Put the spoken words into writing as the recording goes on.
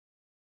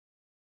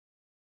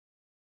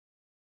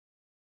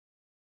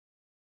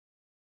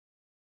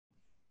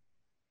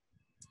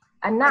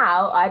And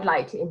now I'd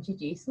like to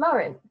introduce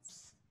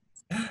Laurence.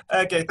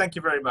 Okay, thank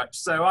you very much.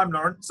 So I'm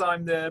Laurence.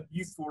 I'm the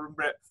Youth Forum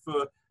rep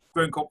for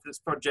Growing Confidence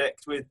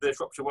Project with the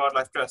Shropshire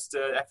Wildlife Trust,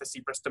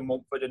 FSC Preston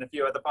Montford, and a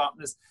few other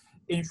partners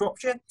in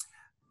Shropshire.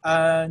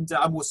 And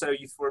I'm also a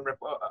Youth Forum rep.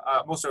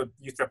 I'm also a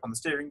youth rep on the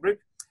steering group,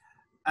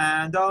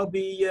 and I'll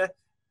be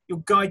your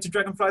guide to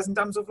Dragonflies and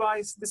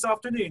Damselflies this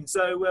afternoon.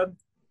 So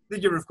the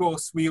year, of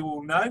course, we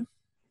all know.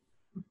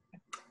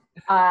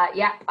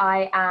 Yeah,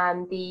 I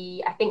am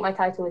I think my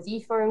title is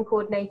Youth Forum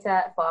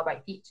Coordinator for Our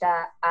Bright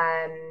Future.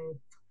 And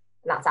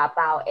that's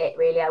about it,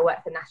 really. I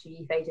work for the National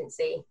Youth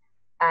Agency,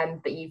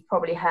 but you've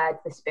probably heard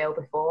the spiel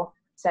before.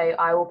 So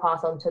I will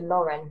pass on to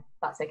Lauren,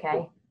 if that's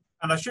okay.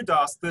 And I should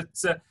ask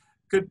that,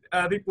 could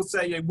people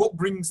say what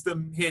brings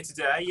them here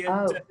today,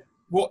 and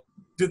what's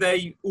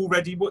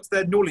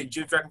their knowledge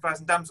of Dragonflies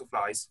and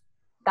Damselflies?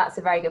 That's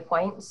a very good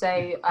point.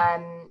 So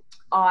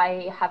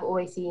I have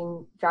always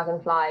seen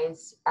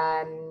dragonflies,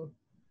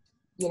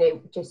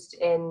 just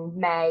in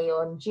May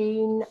or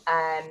June,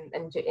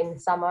 and in the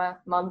summer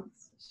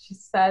months, she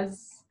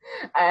says,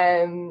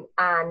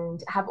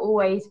 and have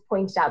always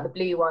pointed out the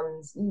blue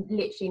ones,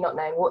 literally not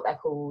knowing what they're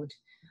called,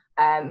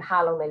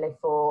 how long they live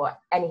for,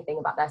 anything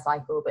about their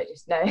cycle, but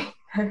just knowing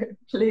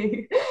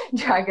blue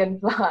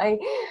dragonfly,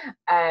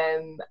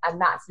 and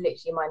that's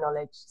literally my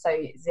knowledge.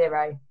 So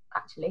zero,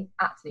 actually,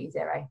 absolutely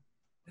zero.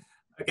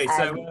 Okay,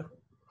 so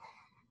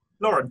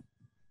Lauren.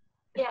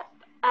 Yeah,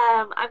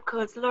 I'm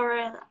called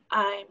Lauren.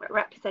 I'm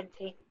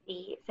representing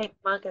the St.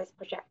 Margot's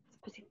project,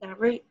 Putting Down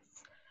Roots.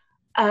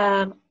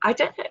 I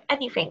don't know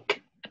anything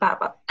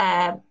about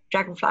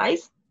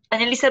dragonflies. I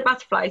nearly said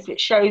butterflies,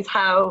 which shows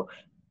how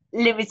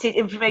limited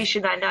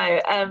information I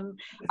know.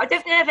 I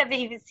don't think I've ever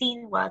even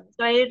seen one.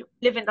 So I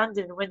live in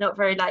London and we're not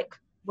very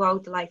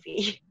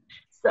wildlifey.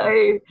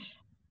 So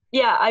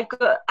yeah, I've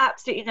got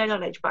absolutely no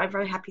knowledge, but I'm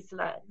very happy to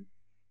learn.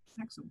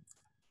 Excellent.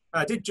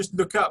 I did just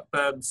look up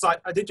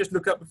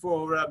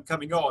before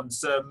coming on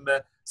some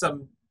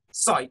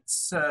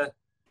sites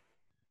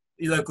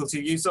local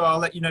to you, so I'll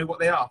let you know what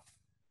they are.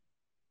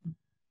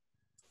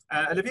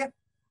 Olivia?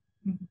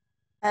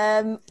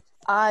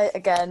 I,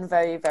 again,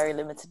 very, very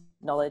limited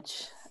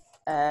knowledge.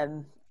 I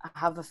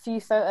have a few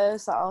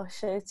photos that I'll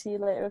show to you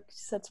later. You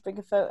said to bring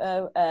a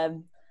photo,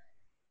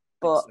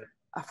 but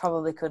I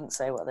probably couldn't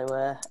say what they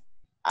were.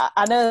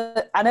 I know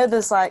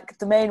there's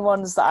the main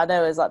ones that I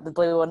know is the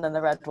blue one and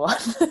the red one.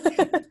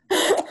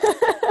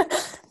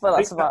 Well,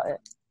 that's about it.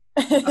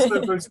 That's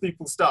where most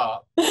people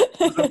start.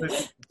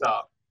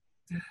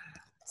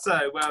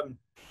 So,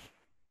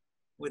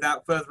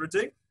 without further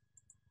ado,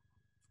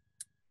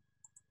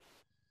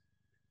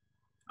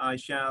 I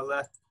shall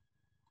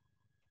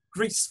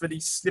gracefully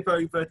slip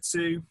over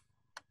to,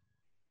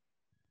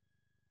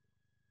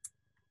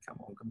 come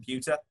on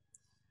computer,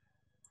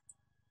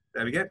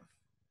 there we go,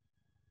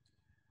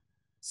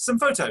 some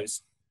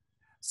photos.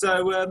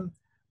 So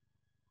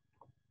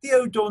the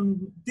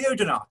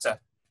Odonata,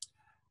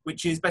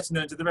 which is better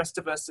known to the rest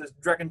of us as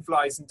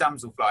Dragonflies and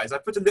Damselflies. I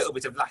put a little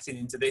bit of Latin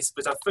into this,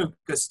 but I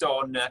focused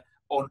on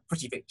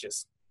pretty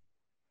pictures.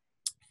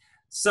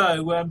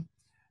 So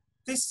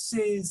this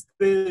is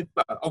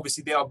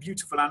obviously they are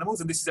beautiful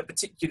animals, and this is a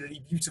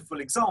particularly beautiful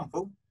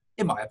example,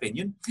 in my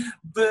opinion.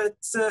 But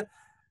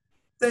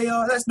they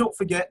are, let's not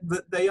forget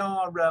that they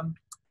are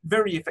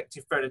very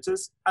effective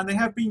predators, and they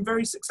have been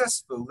very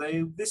successful.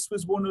 This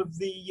was one of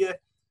the,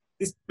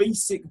 this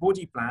basic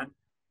body plan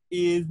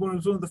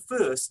was one of the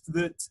first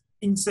that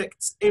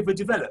insects ever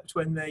developed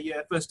when they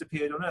first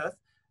appeared on Earth.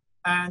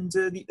 And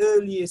the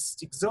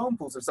earliest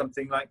examples of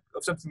something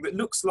that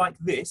looks like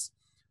this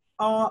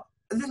are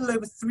a little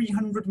over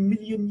 300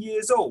 million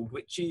years old,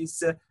 which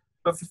is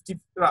about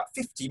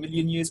 50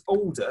 million years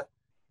older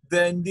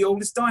than the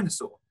oldest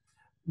dinosaur.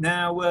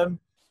 Now,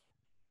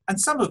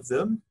 and some of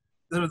them,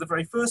 the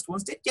very first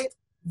ones, did get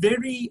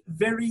very,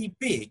 very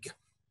big.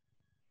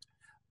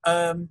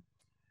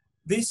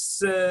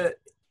 This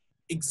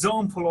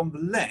example on the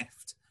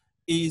left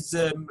is,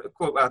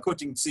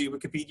 according to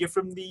Wikipedia,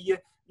 from the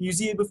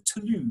Museum of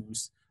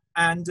Toulouse.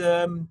 And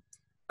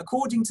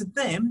according to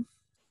them,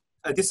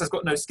 this has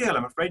got no scale,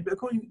 I'm afraid, but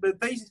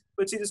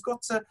it has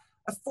got a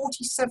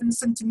 47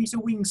 centimetre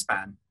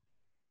wingspan,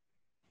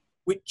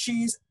 which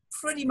is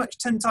pretty much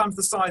 10 times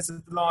the size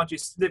of the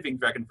largest living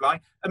dragonfly,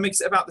 and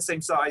makes it about the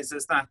same size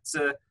as that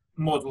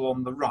model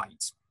on the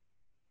right.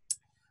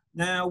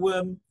 Now,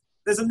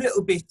 there's a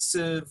little bit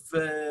of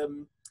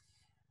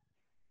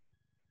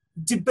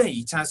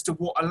debate as to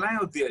what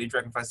allowed the early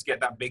dragonflies to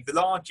get that big. The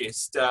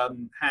largest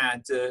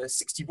had a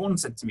 61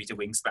 centimetre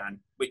wingspan,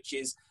 which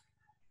is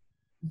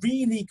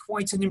really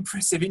quite an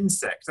impressive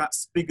insect.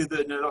 That's bigger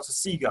than a lot of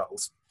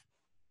seagulls.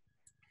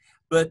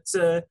 But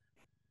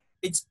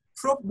it's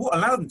what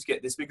allowed them to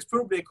get this big is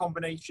probably a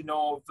combination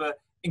of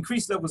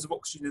increased levels of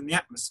oxygen in the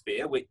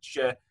atmosphere, which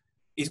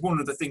is one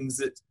of the things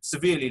that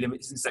severely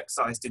limits insect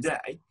size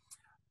today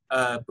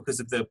because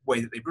of the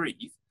way that they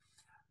breathe.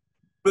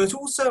 But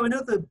also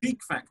another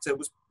big factor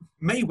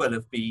may well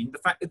have been the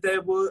fact that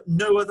there were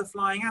no other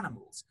flying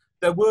animals.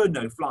 There were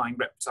no flying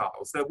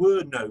reptiles. There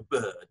were no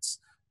birds.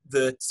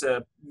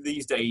 that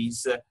these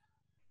days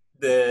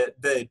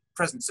the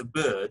presence of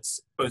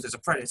birds, both as a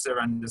predator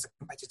and as a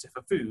competitor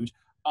for food,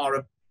 are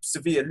a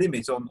severe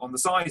limit on the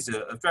size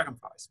of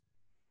dragonflies.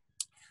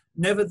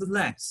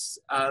 Nevertheless,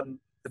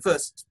 the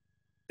first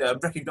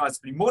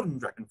recognisably modern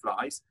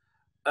dragonflies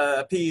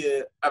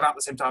appear about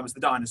the same time as the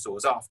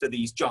dinosaurs,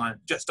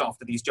 just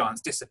after these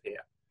giants disappear.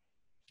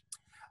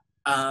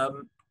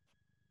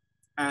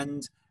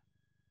 And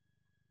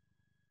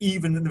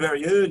even in the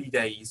very early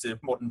days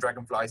of modern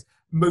dragonflies,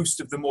 most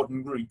of the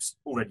modern groups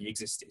already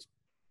existed.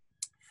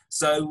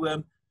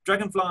 So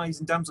dragonflies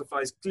and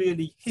damselflies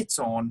clearly hit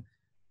on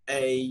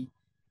a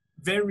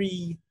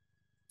very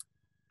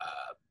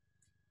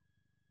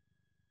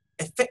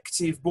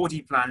effective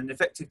body plan and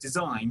effective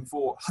design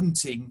for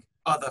hunting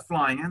other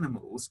flying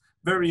animals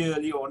very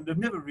early on and have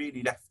never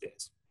really left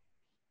it.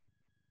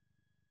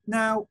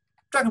 Now,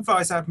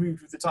 dragonflies have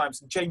moved with the times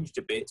and changed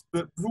a bit,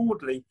 but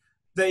broadly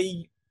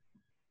they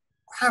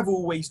have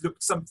always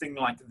looked something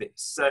like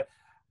this.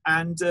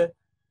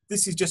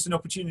 This is just an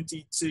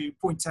opportunity to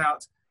point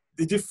out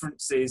the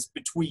differences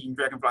between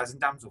dragonflies and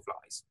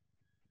damselflies.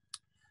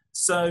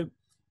 So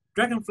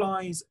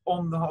dragonflies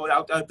on the whole,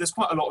 there's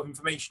quite a lot of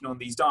information on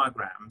these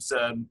diagrams,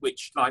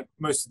 which, like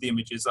most of the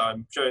images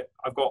I'm sure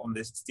I've got on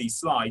these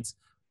slides,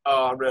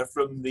 are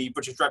from the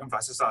British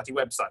Dragonfly Society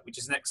website, which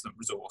is an excellent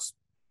resource.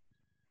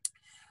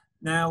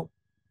 Now,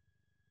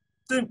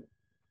 don't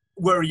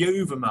worry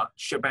over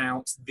much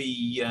about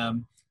the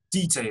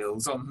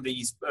details on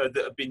these that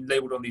have been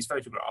labelled on these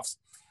photographs.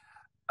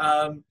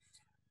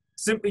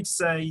 Simply to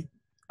say,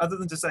 other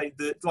than to say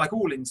that, like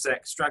all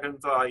insects,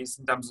 dragonflies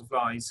and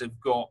damselflies have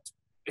got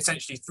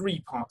essentially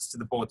 3 parts to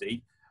the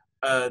body.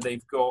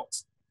 They've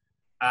got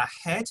a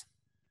head,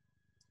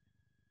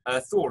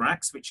 a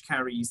thorax, which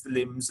carries the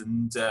limbs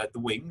and the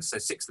wings, so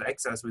 6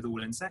 legs, as with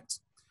all insects,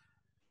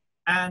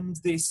 and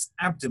this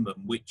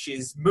abdomen, which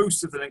is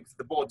most of the length of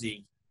the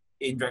body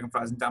in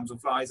dragonflies and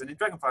damselflies, and in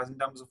dragonflies and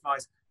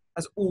damselflies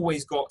has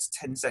always got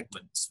 10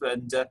 segments,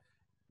 and the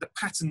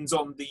patterns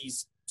on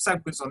these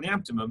segments on the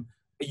abdomen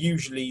are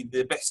usually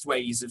the best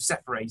ways of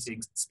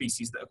separating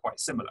species that are quite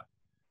similar.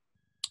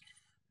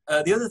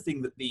 The other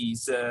thing that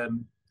these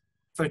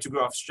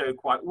photographs show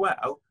quite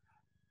well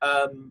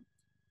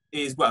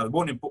is, well,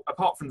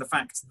 apart from the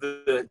fact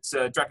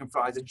that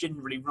dragonflies are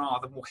generally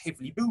rather more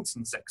heavily built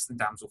insects than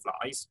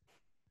damselflies.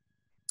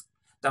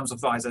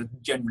 Damselflies are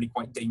generally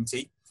quite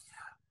dainty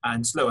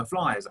and slower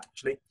flyers,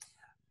 actually,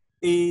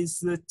 is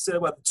that,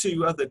 well, the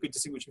 2 other good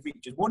distinguishing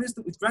features. One is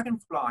that with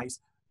dragonflies,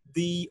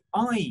 the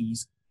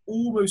eyes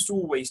almost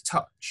always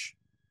touch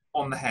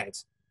on the head.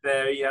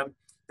 They're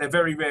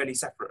very rarely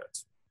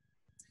separate.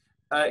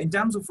 In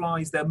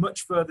damselflies, they're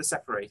much further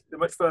separated, they're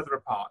much further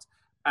apart,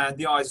 and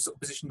the eyes are sort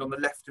of positioned on the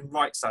left and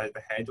right side of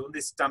the head. On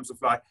this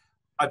damselfly,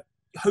 I'm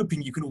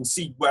hoping you can all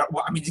see what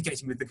I'm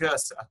indicating with the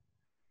cursor.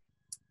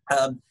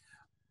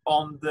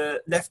 On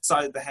the left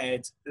side of the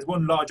head, there's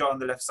one large eye on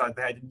the left side of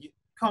the head, and you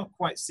can't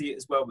quite see it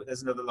as well, but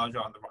there's another large eye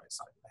on the right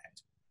side of the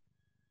head.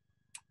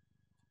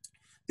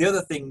 The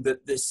other thing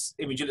that this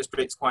image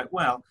illustrates quite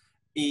well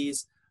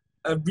is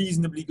a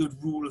reasonably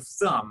good rule of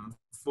thumb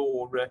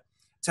for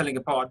telling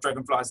apart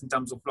dragonflies and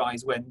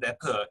damselflies when they're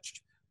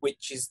perched,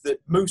 which is that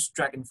most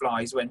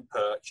dragonflies, when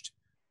perched,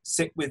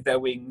 sit with their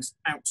wings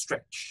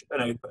outstretched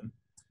and open.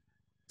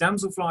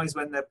 Damselflies,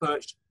 when they're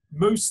perched,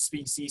 most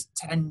species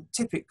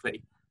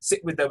typically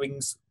sit with their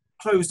wings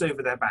closed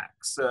over their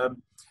backs,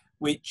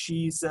 which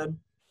is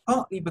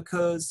partly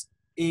because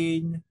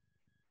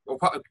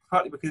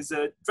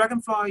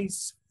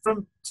dragonflies'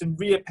 front and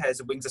rear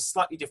pairs of wings are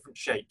slightly different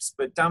shapes,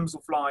 but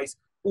damselflies,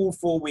 all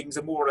 4 wings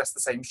are more or less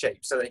the same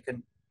shape, so they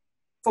can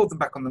fold them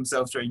back on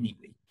themselves very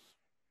neatly.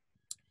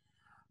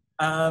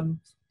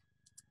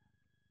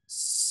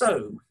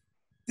 So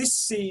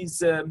this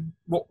is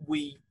what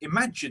we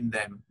imagine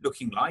them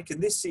looking like,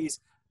 and this is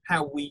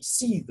how we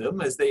see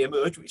them as they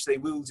emerge, which they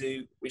will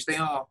do, which they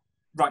are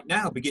right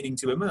now beginning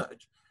to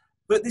emerge.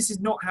 But this is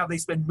not how they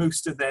spend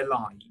most of their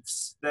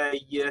lives.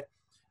 They,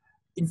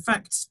 in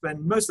fact,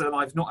 spend most of their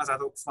lives not as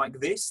adults like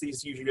this.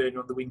 These are usually only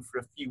on the wing for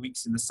a few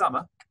weeks in the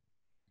summer.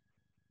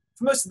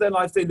 For most of their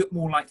lives, they look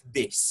more like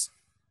this.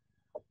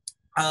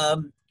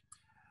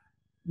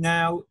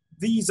 Now,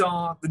 these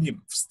are the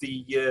nymphs,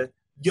 the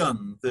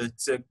young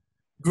that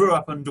grow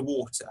up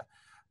underwater.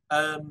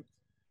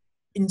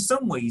 In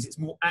some ways, it's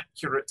more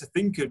accurate to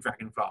think of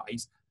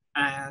dragonflies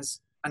and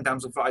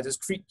damselflies as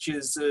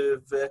creatures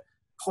of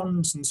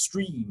ponds and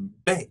stream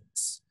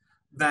beds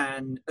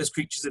than as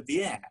creatures of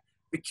the air,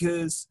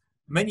 because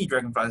many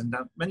dragonflies and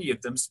many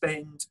of them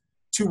spend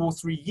 2 or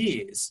 3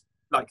 years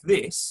like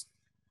this,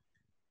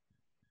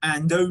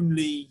 and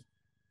only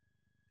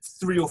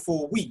 3 or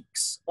 4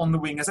 weeks on the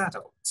wing as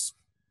adults.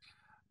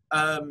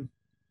 And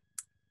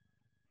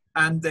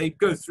they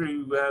go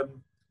through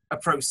a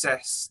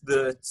process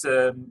that's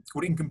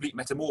called incomplete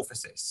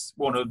metamorphosis,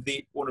 one of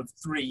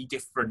 3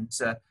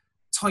 different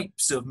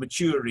types of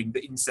maturing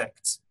that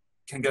insects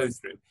can go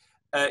through.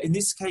 In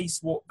this case,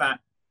 what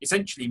that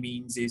essentially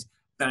means is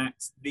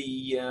that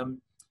the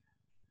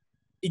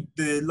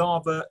the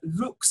larva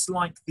looks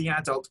like the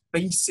adult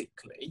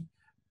basically.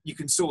 You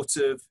can sort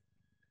of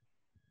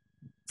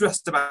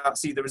just about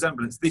see the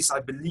resemblance. This, I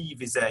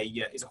believe, is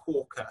a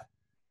hawker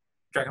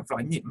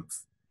dragonfly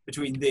nymph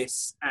between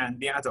this and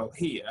the adult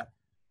here,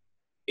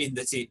 in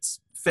that it's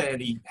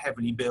fairly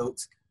heavily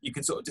built. You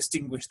can sort of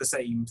distinguish the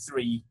same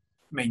three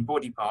main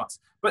body parts,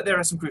 but there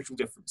are some crucial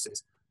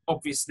differences.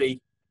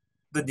 Obviously,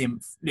 the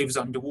nymph lives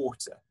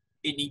underwater.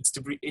 It needs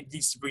to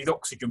breathe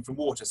oxygen from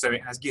water, so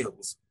it has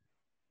gills.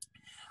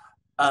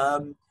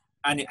 And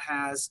it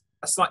has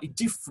a slightly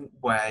different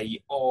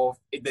way of,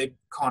 they're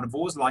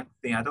carnivores like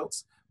the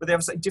adults, but they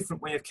have a slightly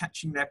different way of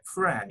catching their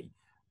prey.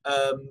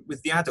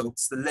 With the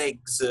adults, the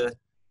legs are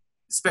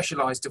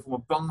specialised to form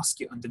a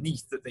basket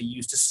underneath that they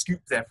use to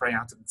scoop their prey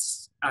out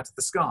of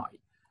the sky.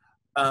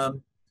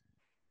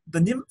 The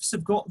nymphs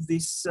have got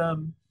this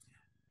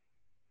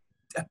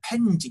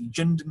appendage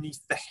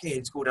underneath the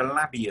head called a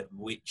labium,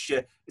 which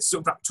is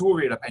sort of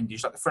raptorial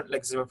appendage, like the front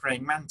legs of a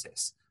praying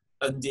mantis,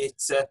 and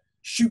it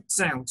shoots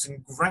out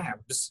and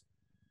grabs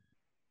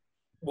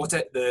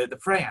the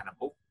prey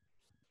animal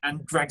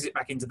and drags it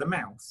back into the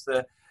mouth.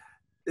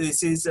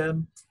 This is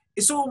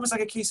it's almost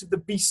like a case of the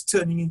beast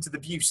turning into the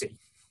beauty.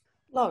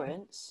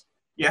 Laurence?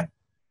 Yeah?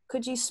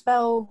 Could you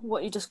spell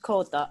what you just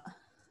called that?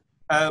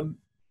 The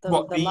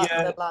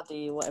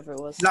laddie, whatever it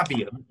was.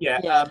 Labium,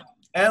 yeah. Yeah.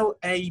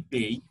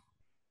 L-A-B...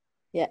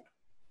 Yeah.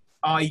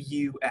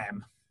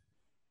 I-U-M.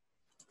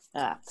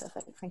 Ah,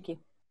 perfect. Thank you.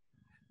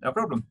 No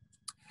problem.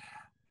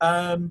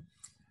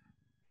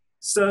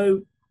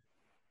 So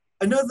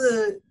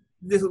another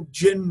little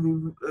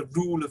general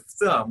rule of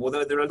thumb,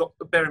 although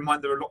bear in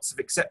mind there are lots of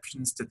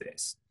exceptions to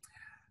this.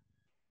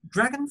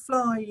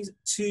 Dragonflies,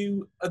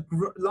 to a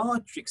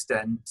large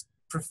extent,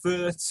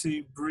 prefer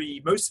to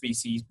breed, most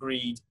species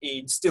breed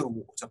in still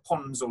water,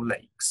 ponds or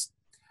lakes.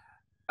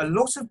 A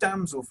lot of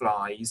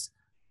damselflies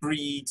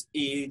breed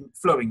in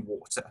flowing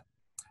water,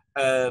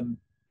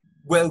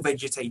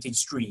 well-vegetated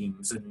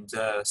streams and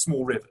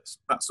small rivers,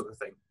 that sort of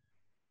thing.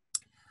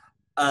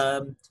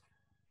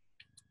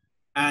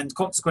 And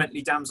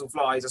consequently,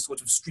 damselflies are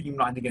sort of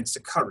streamlined against a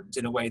current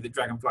in a way that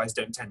dragonflies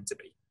don't tend to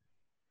be.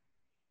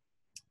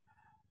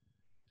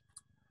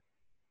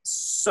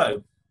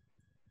 So,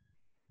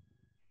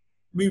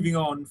 moving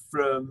on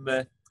from,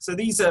 so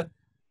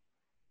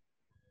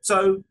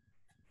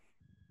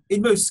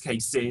in most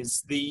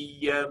cases,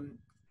 the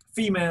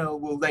female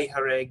will lay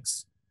her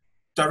eggs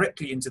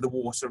directly into the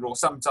water or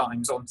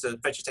sometimes onto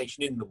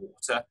vegetation in the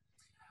water.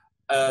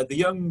 The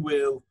young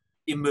will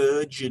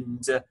emerge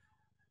and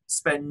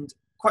spend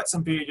quite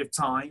some period of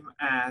time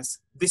as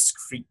these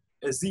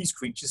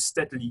creatures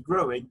steadily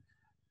growing,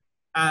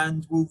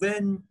 and will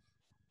then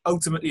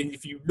ultimately, and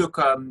if you look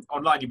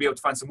online, you'll be able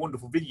to find some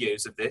wonderful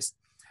videos of this,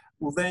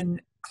 will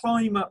then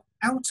climb up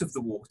out of the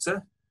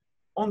water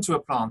onto a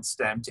plant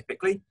stem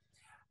typically,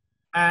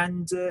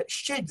 and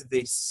shed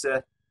this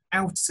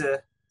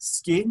outer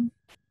skin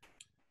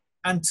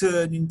and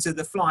turn into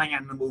the flying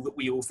animal that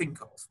we all think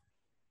of.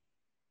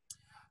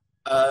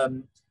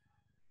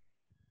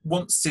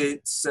 Once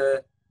it's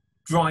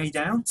dried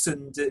out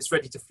and it's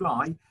ready to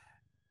fly,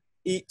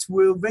 it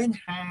will then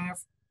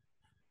have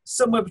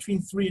somewhere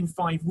between 3 and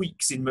 5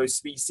 weeks in most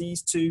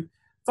species to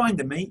find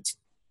a mate,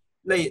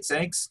 lay its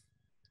eggs,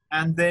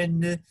 and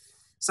then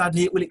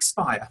sadly it will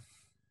expire,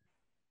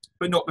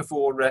 but not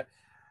before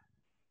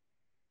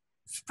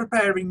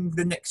preparing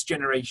the next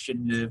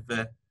generation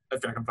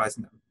of dragonflies,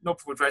 not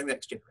before trying the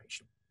next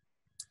generation.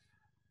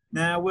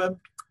 Now,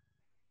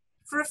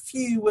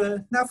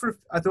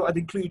 I thought I'd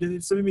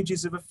include some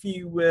images of a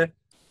few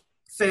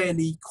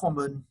fairly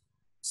common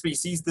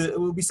species that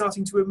will be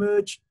starting to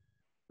emerge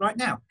right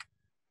now.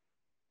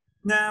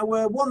 Now,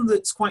 one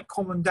that's quite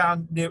common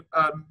down near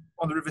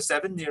on the River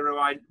Severn, near where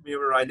I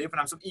live, and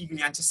I'm sort of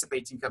eagerly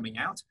anticipating coming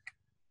out,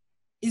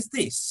 is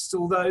this.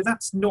 Although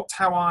that's not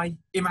how I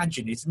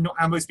imagine it, not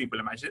how most people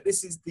imagine it.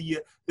 This is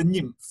the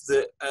nymph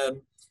that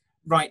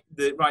right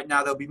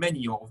now there'll be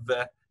many of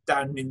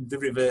down in the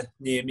river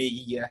near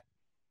me,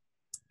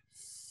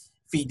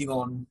 feeding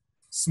on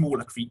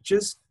smaller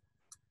creatures.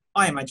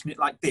 I imagine it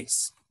like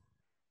this.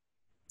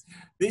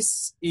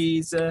 This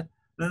is an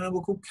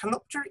animal called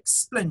Calopteryx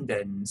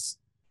splendens,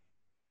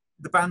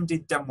 the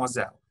banded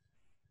demoiselle.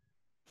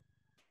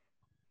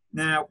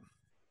 Now,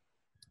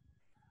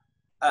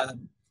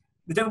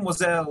 the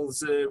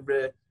demoiselles are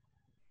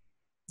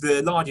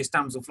the largest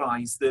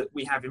damselflies that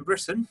we have in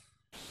Britain.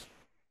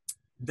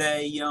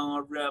 They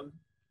are,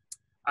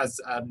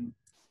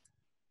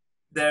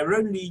 there are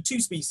only 2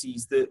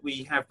 species that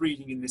we have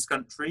breeding in this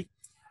country,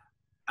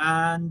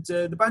 and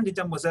the banded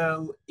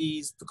demoiselle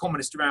is the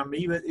commonest around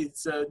me, but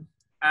it's,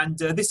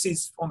 this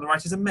is on the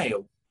right is a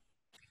male.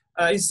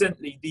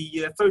 Incidentally,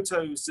 the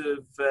photos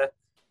of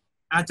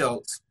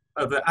adult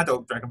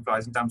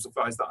dragonflies and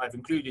damselflies that I've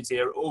included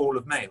here are all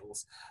of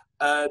males.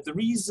 The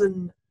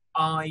reason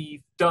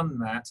I've done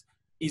that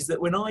is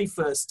that when I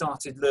first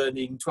started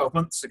learning 12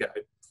 months ago,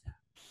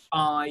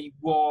 I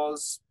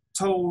was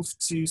told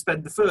to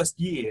spend the first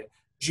year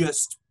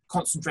just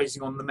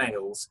concentrating on the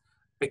males,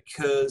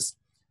 because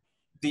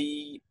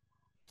the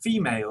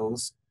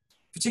females,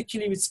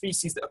 particularly with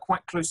species that are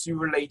quite closely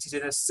related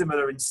and are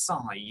similar in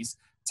size,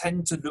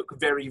 tend to look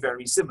very,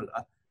 very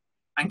similar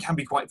and can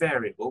be quite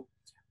variable,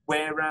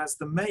 whereas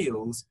the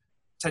males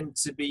tend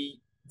to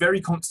be very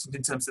constant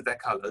in terms of their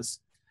colours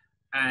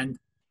and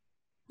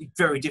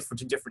very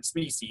different in different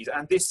species.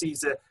 And this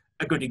is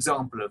a good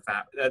example of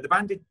that. The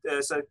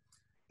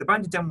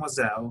banded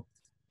demoiselle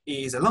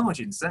is a large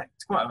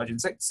insect, quite a large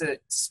insect.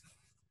 Its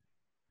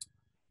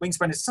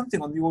wingspan is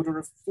something on the order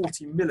of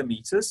 40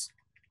 millimetres.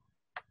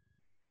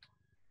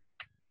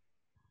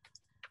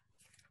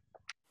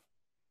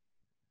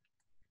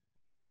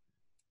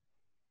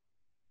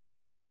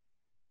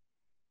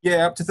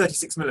 Yeah, up to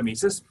 36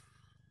 millimetres.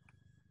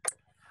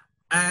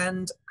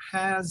 And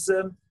has,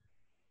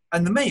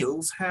 and the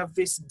males have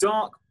this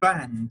dark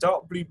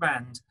blue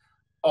band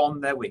on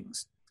their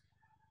wings.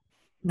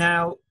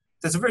 Now,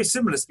 there's a very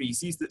similar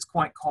species that's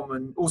quite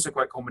common, also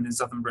quite common in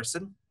southern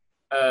Britain,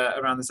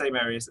 around the same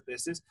areas that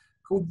this is,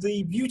 called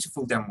the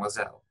beautiful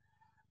demoiselle.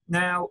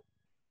 Now,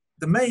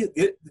 the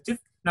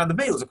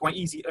males are quite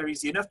easy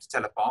enough to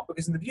tell apart,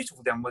 because in the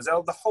beautiful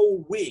demoiselle, the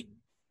whole wing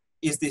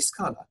is this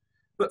colour.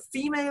 But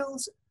female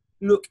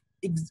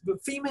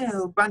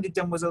banded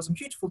demoiselles and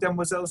beautiful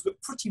demoiselles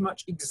look pretty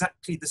much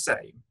exactly the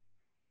same.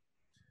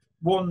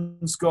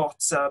 One's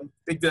got, they're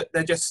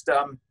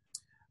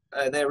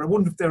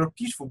a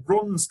beautiful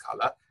bronze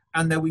colour,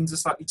 and their wings are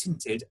slightly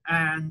tinted,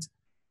 and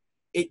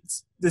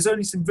there's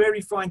only some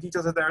very fine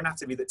details of their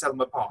anatomy that tell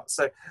them apart.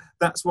 So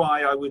that's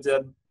why I would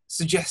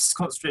suggest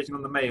concentrating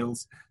on the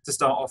males to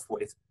start off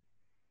with.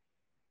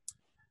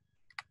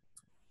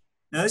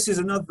 Now, this is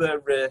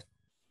another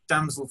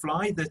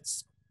damselfly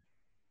that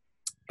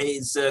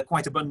is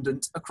quite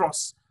abundant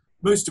across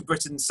most of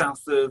Britain,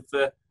 south of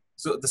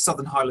sort of the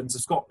southern highlands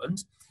of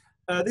Scotland.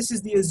 This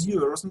is the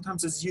azure, or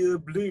sometimes azure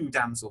blue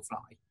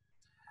damselfly.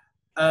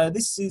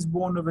 This is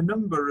one of a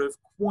number of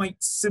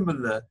quite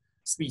similar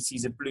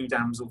species of blue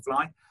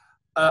damselfly.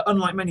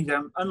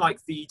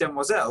 Unlike the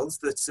demoiselles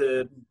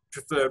that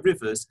prefer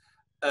rivers,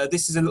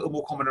 this is a little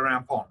more common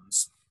around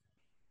ponds.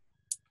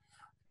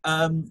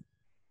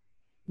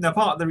 Now,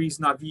 part of the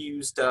reason I've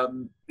used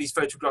these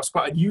photographs,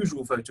 quite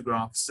unusual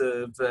photographs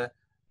of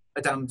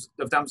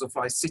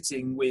damselflies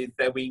sitting with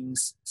their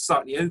wings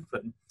slightly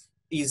open,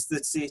 is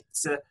that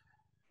it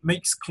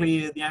makes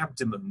clear the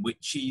abdomen,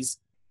 which is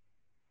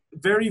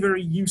very,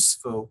 very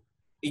useful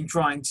in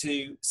trying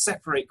to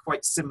separate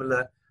quite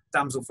similar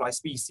damselfly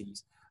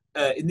species.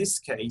 In this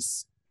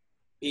case,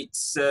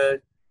 it's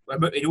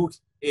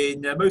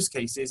in most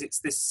cases it's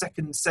this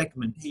second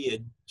segment here,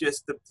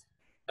 just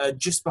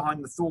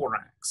behind the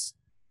thorax,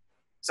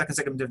 second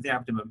segment of the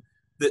abdomen,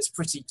 that's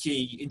pretty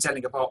key in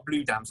telling apart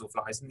blue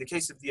damselflies. In the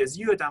case of the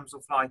azure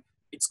damselfly,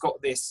 it's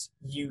got this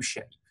U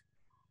shape.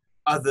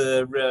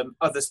 Other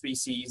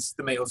species,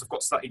 the males have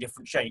got slightly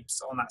different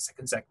shapes on that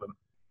second segment.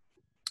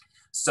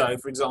 So,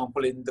 for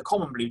example, in the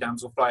common blue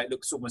damselfly, it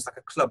looks almost like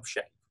a club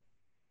shape,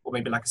 or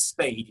maybe like a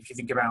spade, if you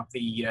think about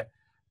the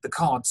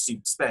card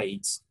suit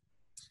spades.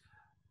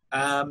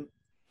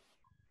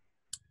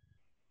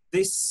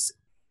 This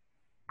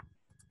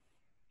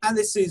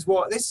is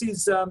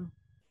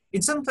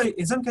in some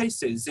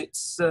cases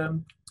it's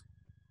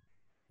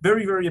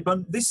very, very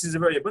abundant. This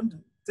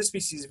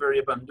species is very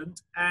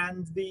abundant,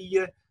 and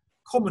the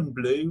common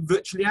blue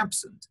virtually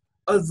absent.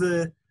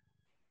 Other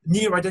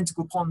near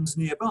identical ponds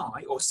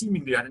nearby, or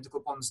seemingly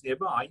identical ponds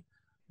nearby,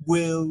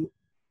 will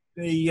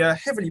be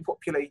heavily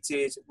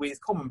populated with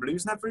common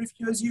blues and have very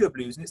few azure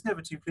blues, and it's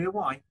never too clear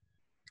why.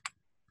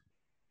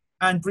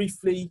 And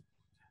briefly,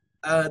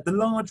 the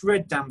large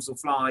red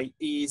damselfly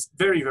is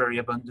very, very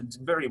abundant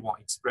and very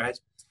widespread,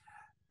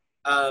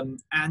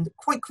 and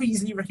quite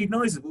easily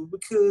recognisable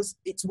because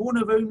it's one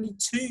of only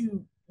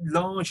two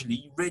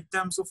largely red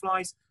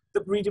damselflies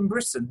that breed in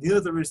Britain. The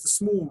other is the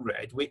small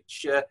red,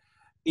 which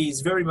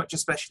is very much a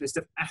specialist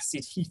of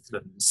acid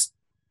heathlands,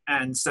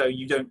 and so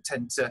you don't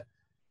tend to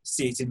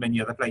see it in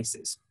many other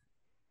places.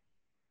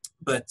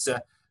 But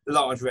the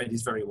large red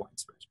is very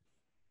widespread.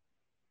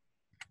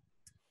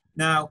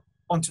 Now,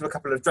 onto a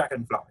couple of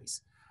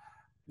dragonflies.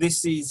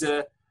 This is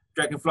a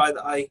dragonfly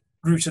that I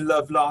grew to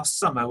love last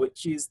summer,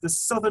 which is the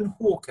southern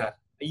hawker,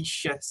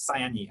 Aisha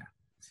cyanea.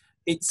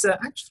 It's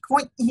actually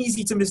quite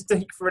easy to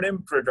mistake for an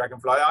emperor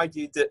dragonfly. I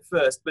did at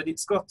first, but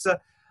it's got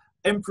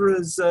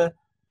emperors are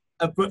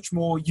much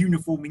more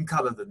uniform in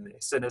colour than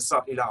this and are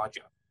slightly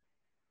larger.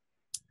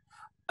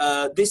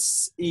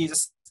 This is a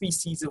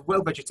species of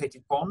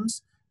well-vegetated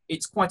ponds.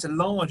 It's quite a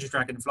large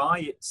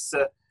dragonfly. Its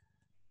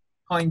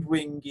hind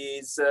wing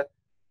is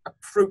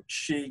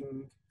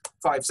approaching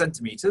 5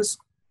 centimetres,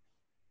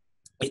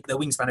 the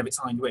wingspan of its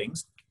hind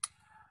wings.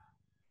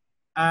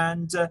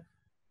 And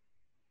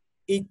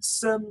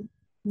it's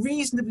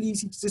reasonably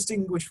easy to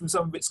distinguish from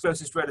some of its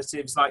closest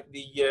relatives, like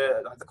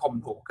the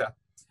common hawker,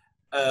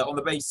 on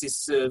the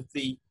basis of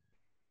the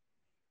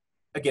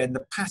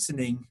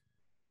patterning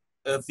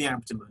of the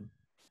abdomen.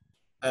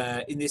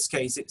 In this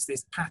case, it's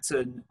this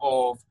pattern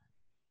of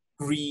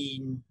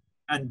green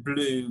and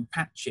blue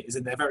patches,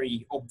 and they're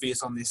very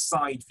obvious on this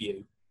side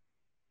view.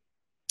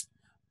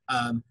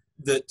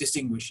 that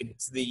distinguish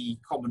it. The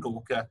common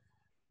hawker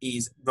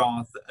has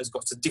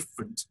got a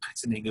different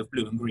patterning of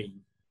blue and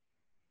green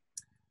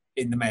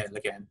in the male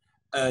again.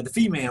 The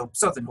female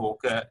southern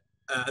hawker,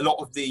 a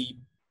lot of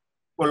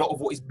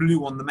what is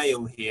blue on the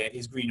male here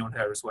is green on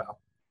her as well.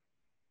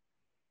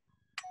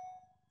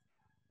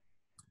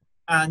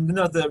 And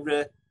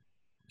another,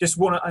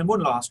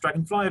 one last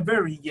dragonfly, a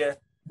very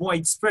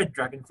widespread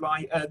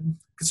dragonfly,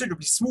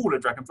 considerably smaller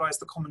dragonfly, is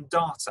the common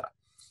darter.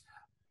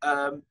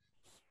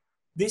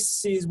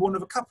 This is one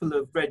of a couple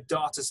of red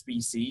darter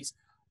species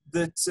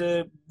that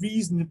are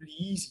reasonably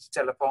easy to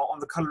tell apart on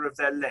the colour of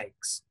their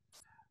legs.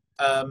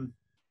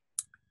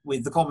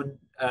 With the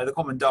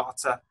common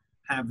darter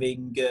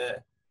having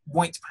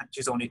white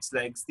patches on its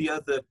legs. The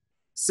other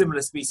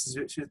similar species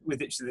with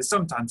which they're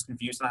sometimes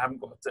confused, and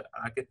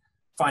I could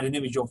find an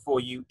image of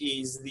for you,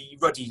 is the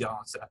ruddy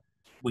darter,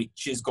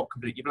 which has got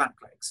completely black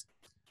legs.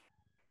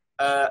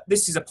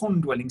 This is a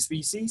pond-dwelling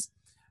species,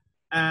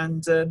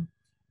 and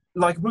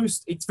like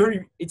most,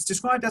 it's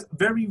described as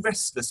very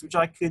restless, which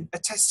I can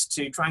attest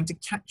to trying to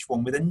catch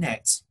one with a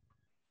net,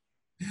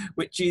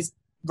 which is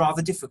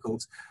rather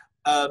difficult.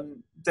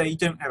 They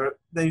don't have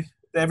their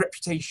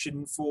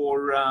reputation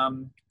for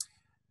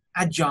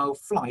agile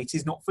flight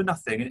is not for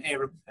nothing, and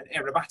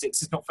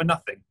aerobatics is not for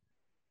nothing.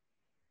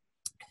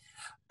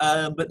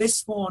 But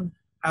this one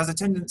has a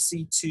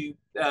tendency to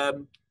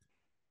have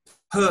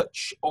a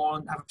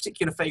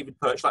particular favoured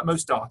perch, like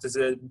most darters.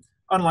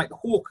 Unlike the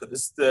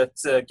hawkers that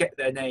get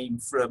their name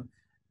from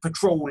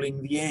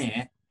patrolling the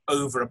air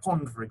over a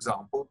pond, for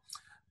example,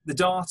 the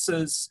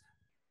darters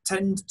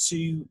tend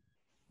to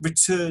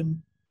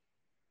return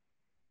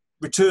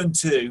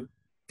to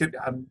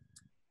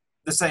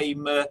the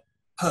same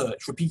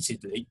perch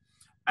repeatedly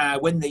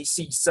when they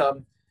see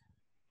some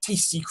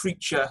tasty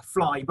creature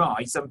fly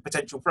by, some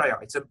potential prey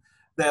item.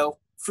 They'll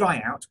fly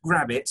out,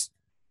 grab it,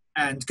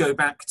 and go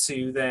back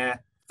to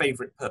their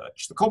favourite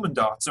perch. The common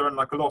darter,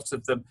 unlike a lot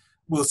of them,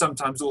 will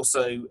sometimes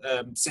also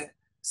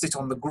sit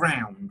on the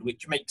ground,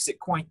 which makes it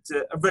quite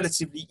a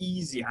relatively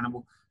easy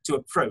animal to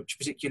approach,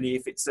 particularly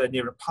if it's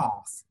near a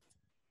path.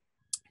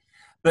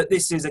 But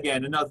this is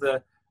again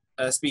another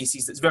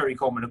species that's very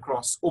common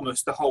across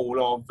almost the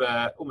whole of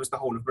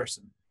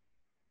Britain.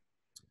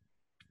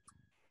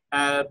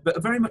 But a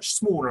very much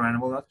smaller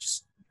animal.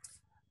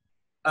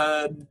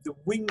 The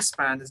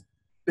wingspan is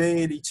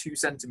barely 2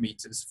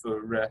 centimetres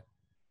for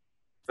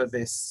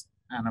this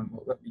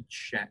animal. Let me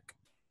check.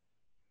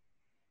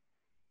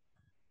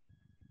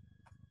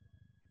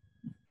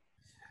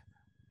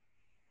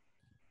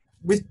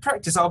 With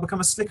practice, I'll become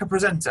a slicker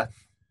presenter.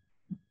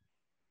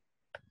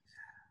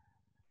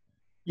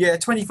 Yeah,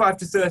 25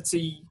 to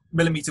 30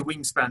 millimetre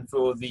wingspan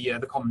for the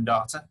common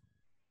darter.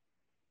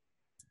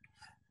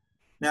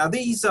 Now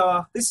this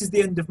is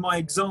the end of my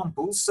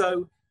examples,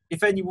 so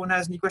if anyone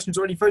has any questions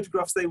or any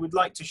photographs they would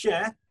like to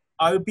share,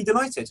 I would be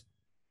delighted.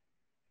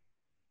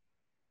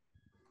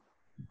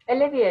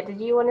 Olivia, did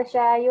you want to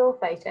share your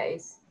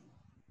photos?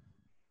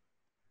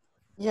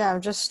 Yeah, I'm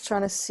just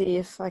trying to see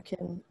if I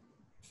can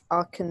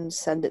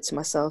send it to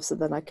myself so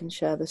then I can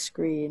share the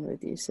screen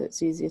with you so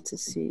it's easier to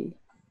see.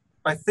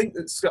 I think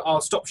I'll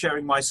stop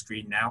sharing my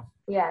screen now.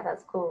 Yeah,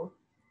 that's cool.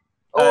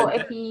 Or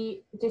if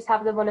you just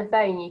have them on a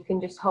phone, you can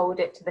just hold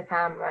it to the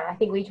camera. I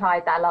think we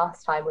tried that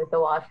last time with the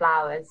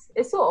wildflowers.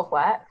 It sort of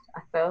worked,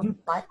 I feel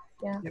like,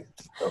 yeah.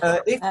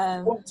 If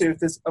you want to, if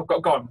there's... Oh, go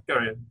on, go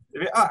on.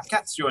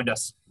 Kat's joined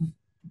us.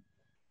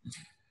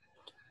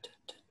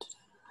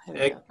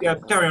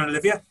 Carry on,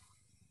 Olivia.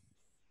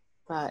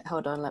 Right,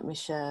 hold on, let me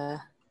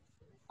share.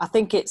 I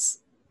think it's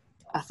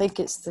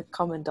the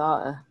common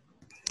darter.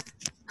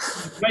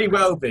 May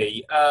well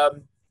be.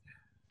 Can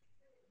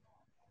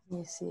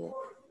you see it?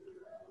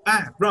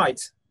 Right.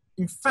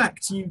 In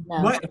fact, you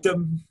might have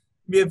done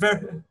me a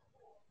very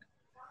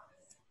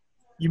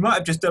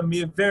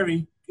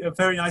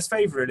nice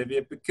favour,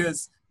 Olivia,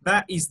 because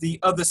that is the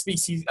other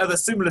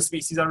similar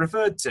species I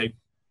referred to.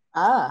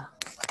 Ah.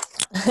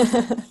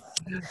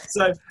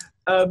 So,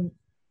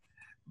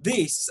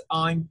 this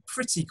I'm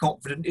pretty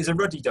confident is a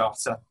ruddy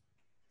darter.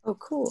 Oh,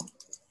 cool.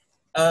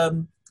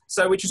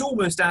 So, which is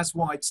almost as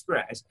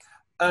widespread.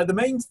 The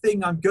main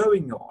thing I'm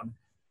going on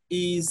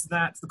is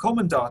that the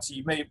common darter,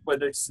 you may well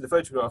notice in the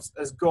photographs,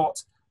 has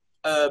got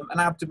an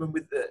abdomen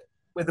with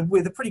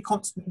a pretty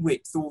constant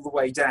width all the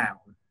way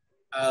down.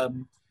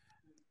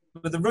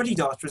 But the ruddy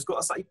darter has got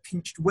a slightly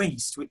pinched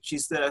waist, which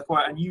is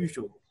quite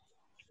unusual.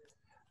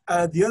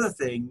 The other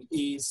thing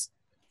is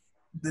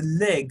the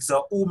legs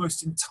are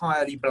almost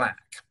entirely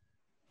black,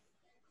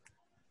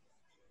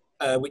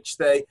 which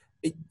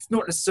it's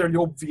not necessarily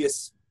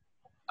obvious.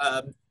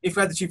 If we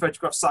had the two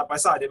photographs side by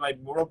side, it might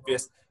be more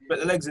obvious, but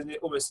the legs are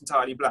almost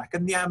entirely black.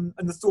 And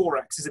the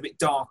thorax is a bit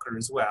darker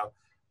as well.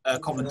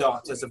 Common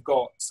darters have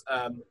got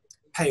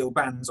pale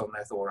bands on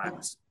their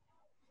thorax.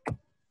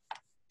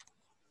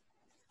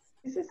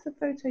 Is this the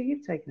photo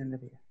you've taken,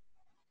 Olivia?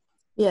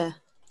 Yeah.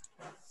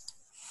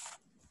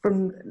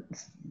 From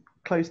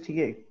close to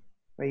you,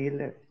 where you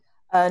live?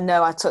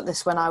 No, I took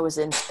this when I was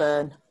in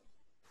Spurn.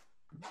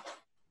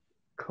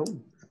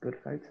 Cool. good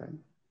photo.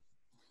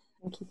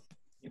 Thank you.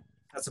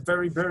 That's a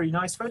very, very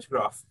nice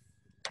photograph.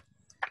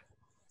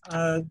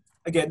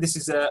 Again, this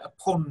is a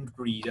pond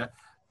breeder.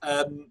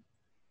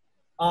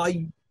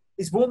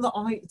 It's one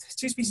that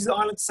two species that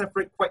I like to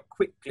separate quite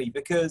quickly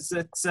because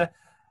it's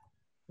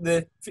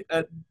the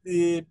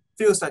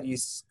Field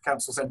Studies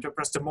Council Centre at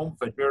Preston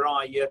Montfort, where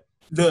I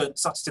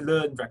started to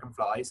learn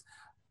dragonflies.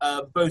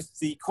 Both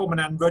the common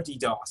and ruddy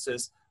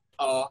darters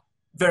are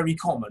very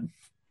common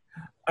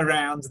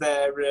around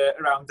their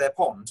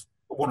pond,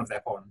 or one of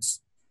their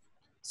ponds.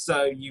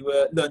 So you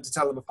learn to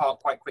tell them apart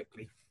quite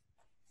quickly.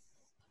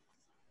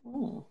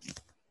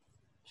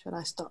 Should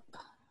I stop?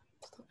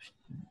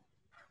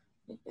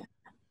 Yeah.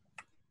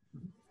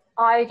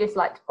 I just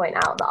like to point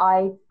out that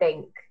I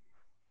think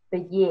for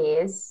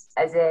years,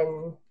 as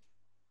in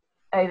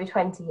over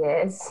 20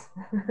 years,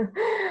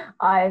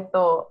 I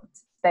thought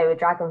they were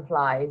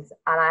dragonflies,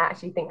 and I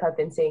actually think I've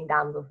been seeing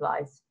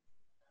damselflies.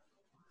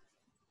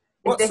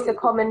 Is this a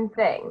common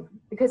thing?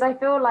 Because I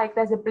feel like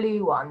there's a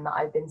blue one that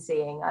I've been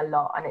seeing a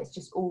lot, and it's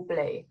just all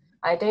blue.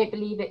 I don't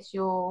believe it's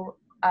your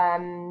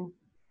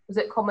was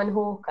it common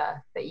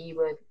hawker that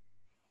you'd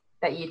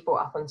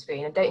brought up on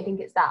screen? I don't think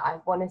it's that. I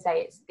want to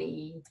say it's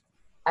the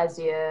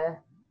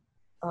azure.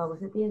 Oh,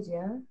 was it the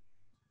azure?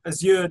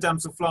 Azure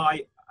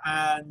damselfly,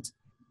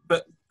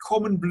 but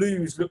common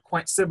blues look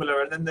quite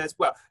similar. And then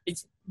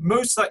it's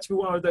most likely to be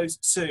one of those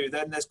two.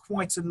 Then there's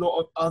quite a lot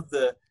of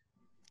other,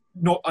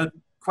 not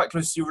quite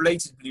closely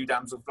related blue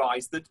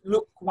damselflies that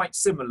look quite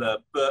similar,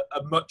 but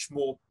are much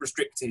more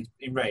restricted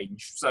in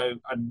range,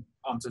 and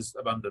aren't as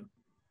abundant.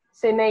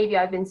 So maybe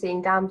I've been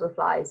seeing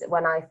damselflies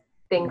when I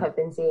think I've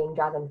been seeing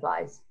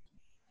dragonflies.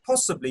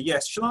 Possibly,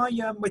 yes. Shall I,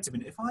 wait a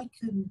minute, if I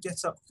can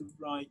get up the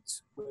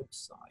right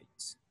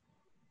website.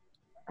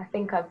 I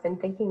think I've been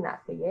thinking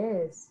that for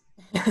years.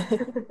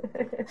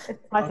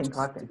 I think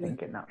I've been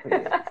thinking that for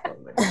years.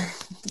 Probably.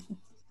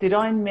 Did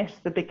I miss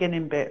the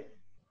beginning bit?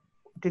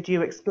 Did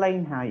you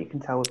explain how you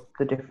can tell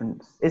the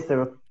difference? Is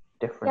there a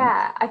difference?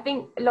 Yeah, I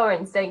think,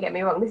 Laurence, don't get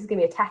me wrong, this is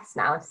going to be a test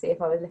now to see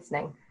if I was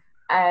listening.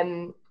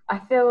 I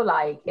feel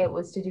like it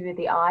was to do with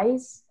the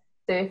eyes.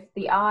 So if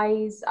the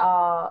eyes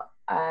are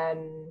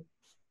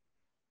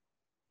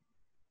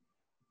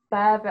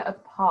further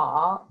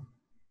apart,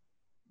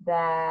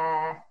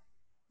 they're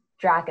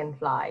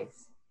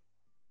dragonflies.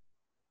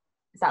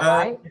 Is that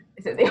right?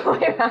 Is it the other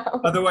way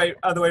around? Other way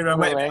around.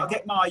 Wait a minute, I'll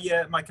get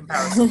my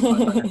comparison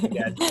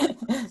again.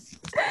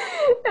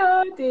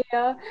 Oh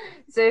dear.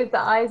 So if the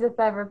eyes are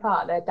further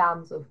apart, they're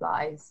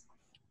damselflies.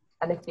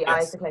 And if the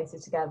eyes are closer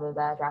together,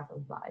 they're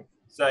dragonflies.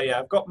 So yeah,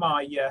 I've got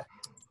my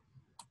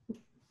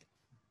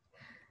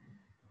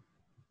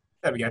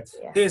there we go.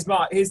 Yeah. Here's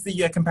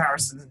the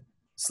comparison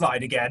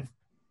slide again.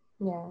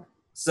 Yeah.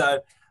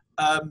 So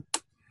the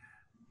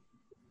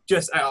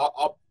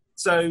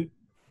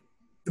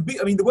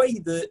way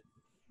that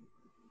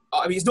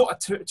it's not a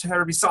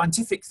terribly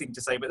scientific thing to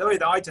say, but the way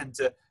that I tend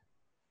to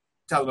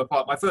tell them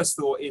apart, my first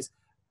thought is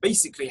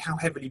basically how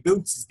heavily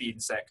built is the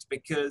insect,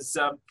 because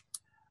I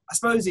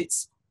suppose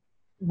it's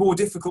more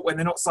difficult when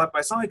they're not side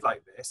by side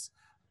like this,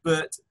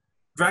 but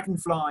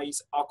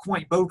dragonflies are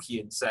quite bulky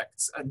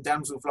insects and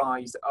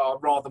damselflies are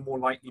rather more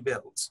lightly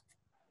built.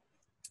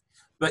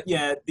 But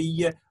yeah,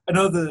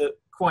 another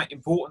quite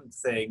important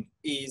thing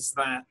is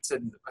that,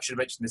 and I should have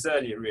mentioned this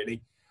earlier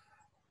really,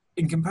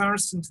 in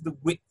comparison to the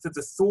width of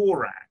the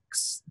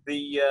thorax,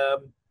 the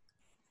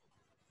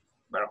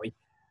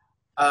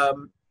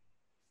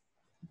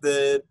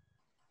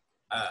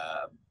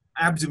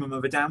abdomen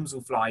of a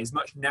damselfly is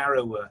much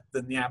narrower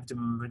than the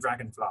abdomen of a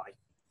dragonfly.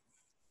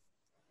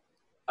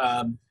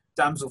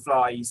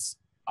 Damselflies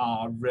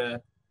are,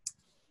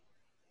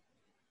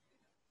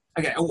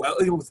 again,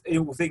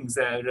 all things,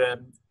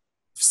 they're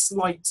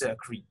slighter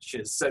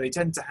creatures, so they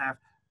tend to have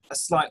a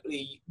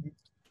slightly,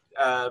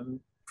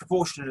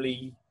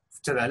 proportionally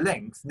to their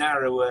length,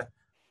 narrower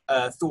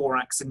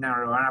thorax and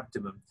narrower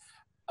abdomen.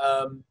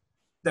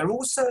 They're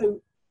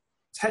also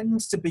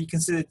tend to be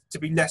considered to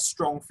be less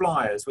strong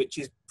flyers, which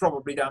is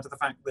probably down to the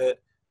fact that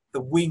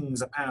the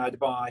wings are powered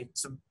by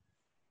some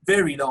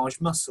very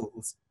large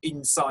muscles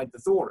inside the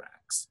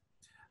thorax.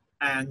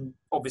 And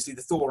obviously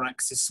the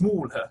thorax is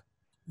smaller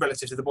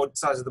relative to the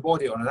size of the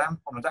body on a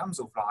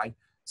damselfly.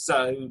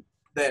 So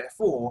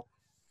therefore,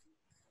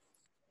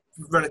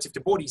 relative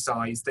to body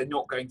size, they're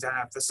not going to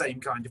have the same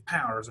kind of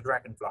power as a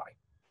dragonfly.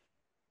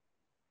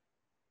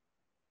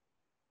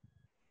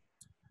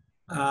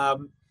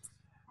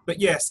 But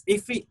yes,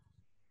 if it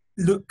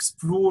looks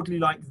broadly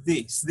like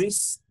this,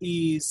 this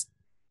is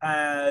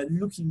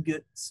looking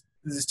at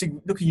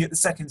the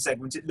second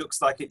segment, it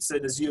looks like it's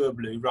an azure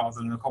blue rather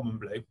than a common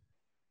blue.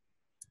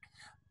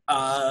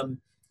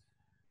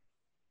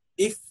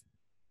 If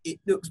it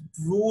looks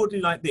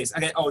broadly like this,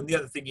 again, and the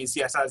other thing is,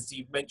 yes, as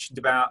you mentioned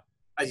about,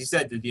 as you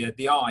said,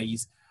 the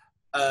eyes,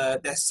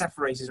 they're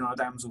separated on a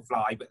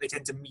damselfly, but they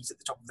tend to meet at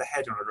the top of the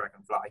head on a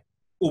dragonfly,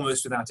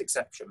 almost without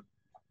exception.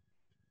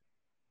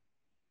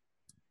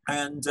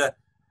 And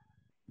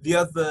the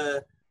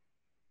other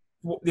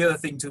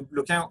thing to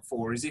look out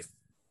for is if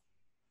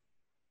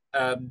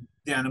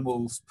the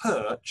animals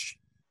perch,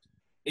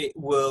 it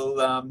will,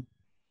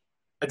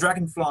 a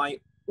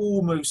dragonfly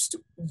almost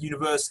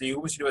universally,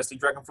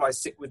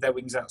 dragonflies sit with their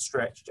wings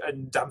outstretched,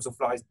 and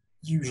damselflies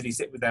usually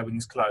sit with their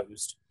wings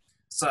closed.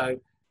 So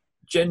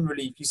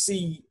generally, if you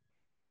see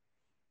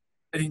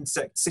an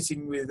insect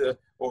sitting with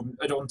or an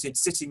odontid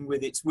sitting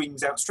with its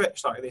wings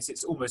outstretched like this,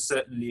 it's almost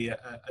certainly a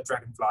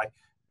dragonfly.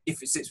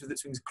 If it sits with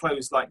its wings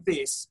closed like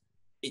this,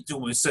 it's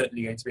almost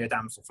certainly going to be a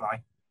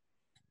damselfly.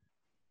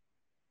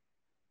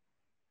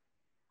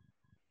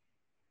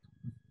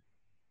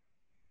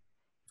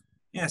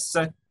 Yes,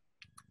 so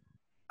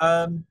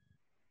now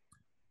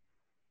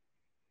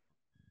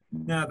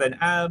then,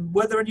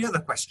 were there any other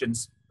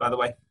questions, by the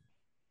way?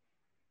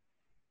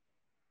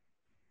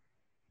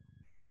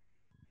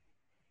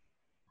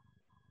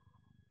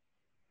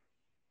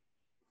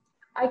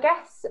 I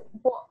guess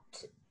what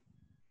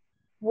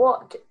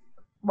well,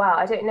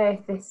 I don't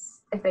know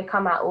if they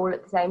come out all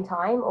at the same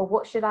time, or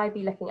what should I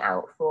be looking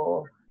out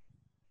for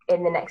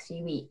in the next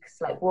few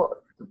weeks? Like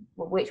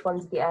which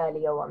ones are the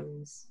earlier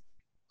ones?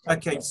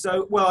 Okay,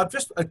 so, well, I've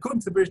just, according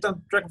to the British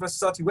Dragonfly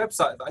Society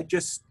website that I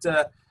just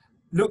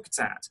looked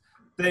at,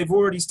 they've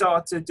already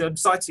started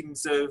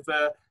sightings of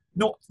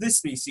not this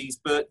species,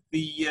 but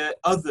the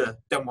other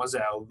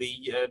demoiselle,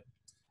 the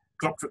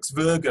Gloptrix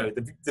virgo,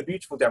 the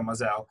beautiful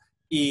demoiselle,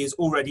 is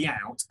already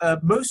out.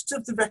 Most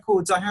of the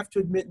records, I have to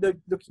admit,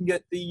 looking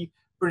at the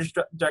British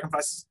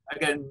Dragonflies,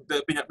 again, that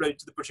have been uploaded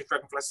to the British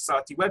Dragonfly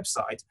Society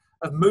website,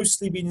 have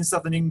mostly been in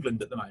southern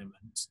England at the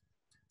moment.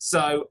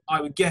 So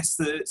I would guess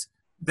that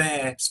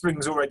their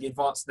spring's already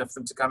advanced enough for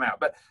them to come out.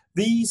 But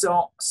these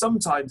are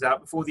sometimes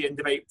out before the end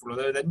of April,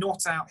 although they're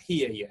not out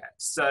here yet.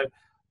 So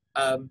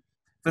for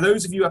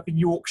those of you up in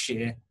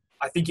Yorkshire,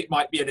 I think it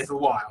might be a little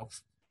while.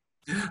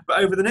 But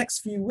over the next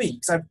few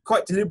weeks, I've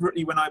quite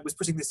deliberately, when I was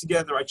putting this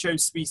together, I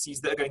chose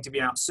species that are going to be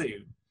out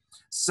soon.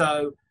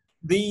 So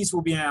these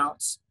will be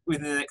out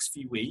within the next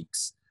few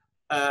weeks.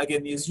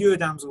 Again, the azure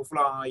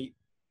damselfly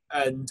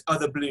and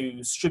other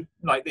blues should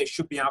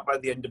be out by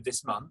the end of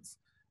this month.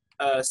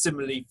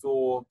 Similarly,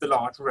 for the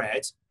large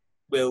red,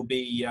 will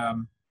be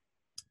out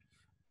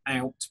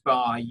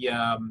by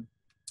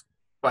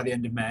the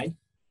end of May.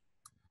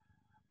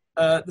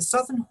 The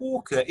southern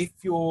hawker, if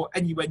you're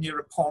anywhere near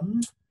a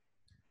pond,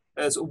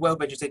 a sort of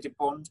well-vegetated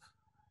pond,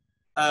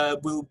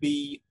 will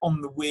be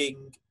on the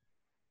wing.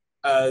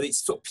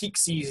 Its sort of peak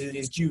season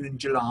is June and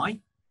July,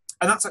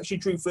 and that's actually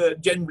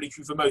generally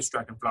true for most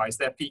dragonflies.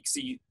 Their peak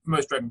season,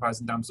 most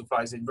dragonflies and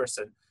damselflies in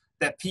Britain,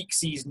 their peak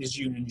season is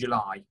June and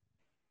July.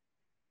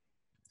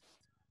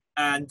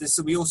 And this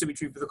will also be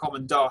true for the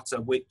common darter,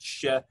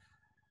 which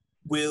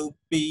will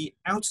be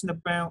out and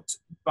about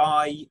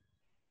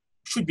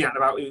should be out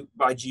and about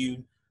by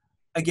June.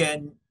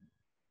 Again,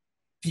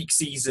 peak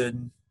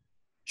season,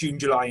 June,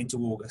 July into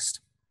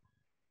August.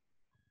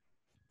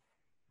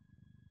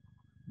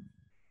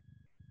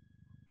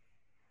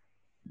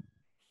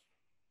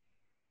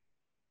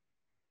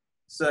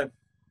 So,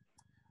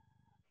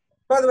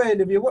 by the way,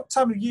 Olivia, what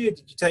time of year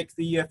did you take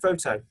the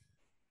photo?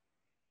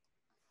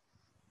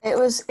 It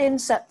was in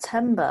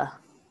September.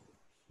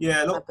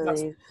 Yeah, I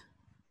believe.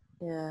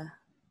 Yeah,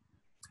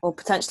 or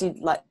potentially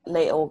like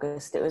late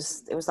August. It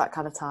was that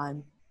kind of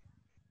time.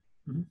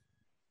 Mm-hmm.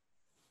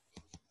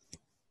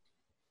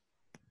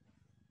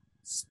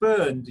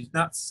 Spurned.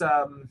 That's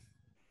I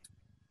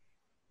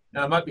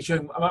might be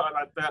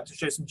about to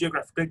show some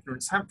geographical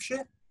ignorance.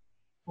 Hampshire,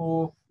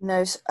 or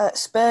no?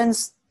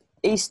 Spurn's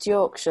East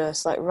Yorkshire.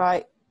 It's like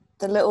right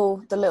the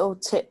little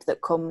tip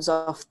that comes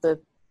off the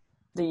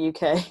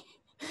UK.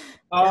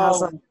 Oh. It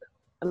has like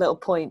a little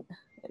point.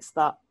 It's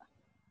that.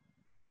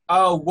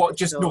 Oh, what?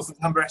 Just north of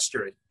the Humber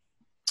Estuary?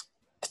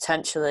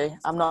 Potentially.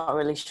 I'm not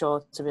really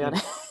sure, to be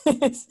honest.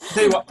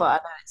 Tell you what, but I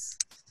know it's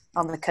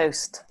on the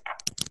coast.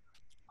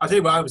 I'll tell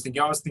you what I was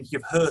thinking. I was thinking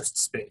of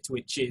Hurstspit,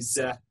 which is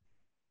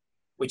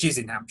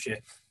in Hampshire.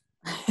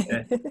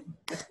 Yeah.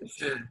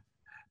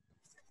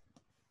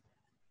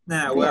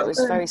 Now, yeah, it was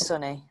very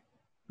sunny.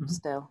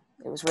 Still,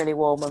 it was really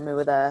warm when we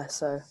were there.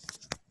 So.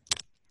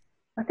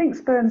 I think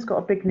Spurn's got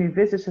a big new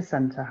visitor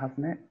centre,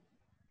 hasn't it?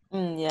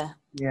 Yeah.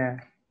 Yeah.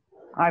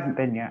 I haven't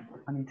been yet.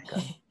 I need to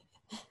go.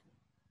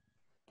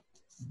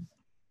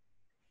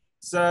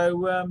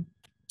 So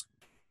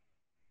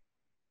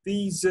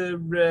these are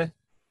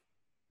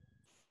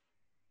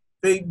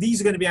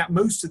these are going to be out.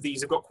 Most of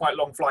these have got quite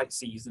long flight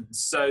seasons,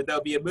 so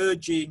they'll be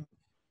emerging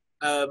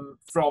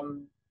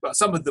from. Well,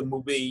 some of them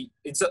will be.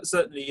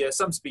 Certainly,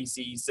 some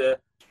species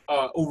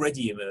are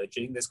already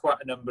emerging. There's quite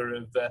a number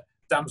of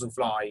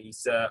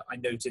damselflies I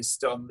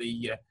noticed on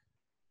the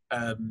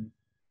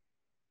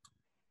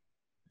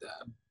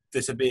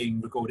that are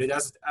being recorded.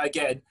 As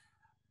again,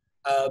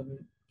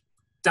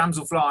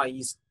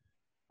 damselflies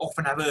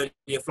often have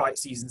earlier flight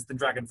seasons than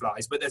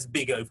dragonflies, but there's a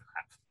big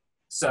overlap.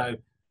 So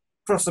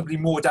possibly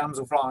more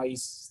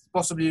damselflies,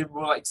 possibly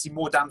we'll like to see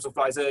more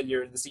damselflies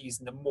earlier in the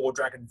season and more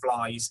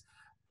dragonflies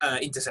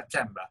into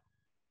September,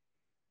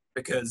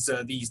 because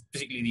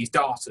particularly these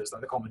darters,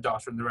 like the common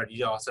darter and the reddy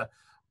darter,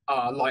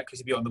 are likely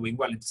to be on the wing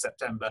well into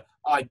September.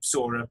 I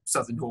saw a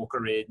southern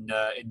hawker in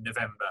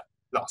November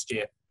last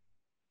year,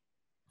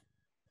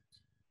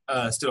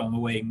 still on the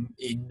wing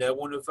in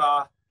one of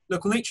our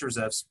local nature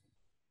reserves,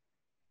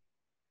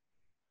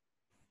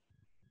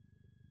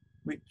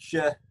 which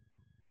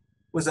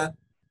was a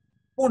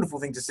wonderful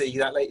thing to see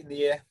that late in the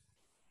year.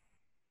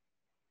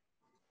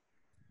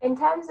 In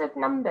terms of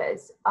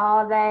numbers,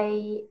 are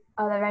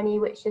there any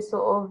which are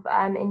sort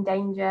of in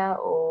danger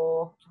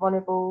or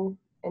vulnerable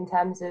in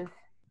terms of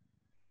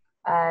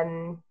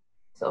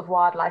sort of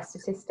wildlife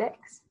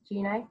statistics? Do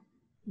you know?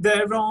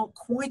 There are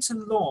quite a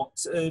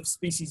lot of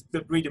species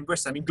that breed in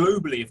Britain. I mean,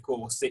 globally, of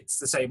course, it's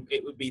the same.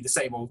 It would be the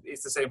same old.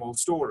 It's the same old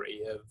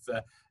story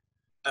of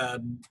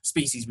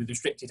species with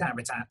restricted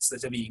habitats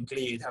that are being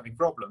cleared having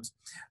problems.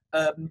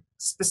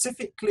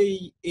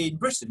 Specifically in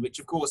Britain, which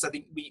of course I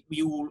think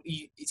we all,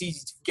 it's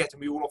easy to forget and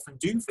we all often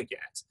do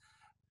forget,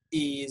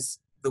 is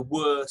the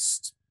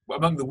worst, well,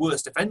 among the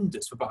worst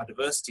offenders for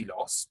biodiversity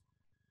loss,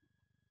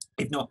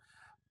 if not.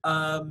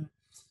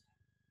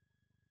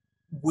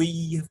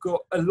 We have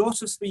got a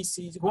lot of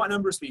species, quite a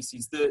number of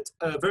species that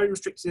are very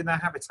restricted in their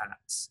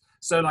habitats.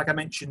 So like I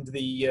mentioned,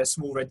 the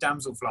small red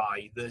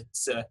damselfly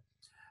that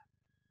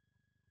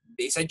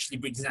essentially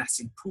breeds in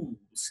acid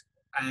pools,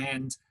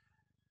 and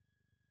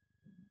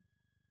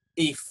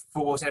if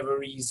for whatever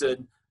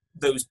reason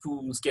those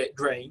pools get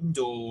drained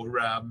or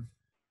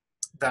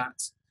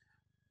that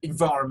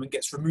environment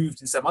gets removed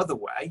in some other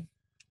way,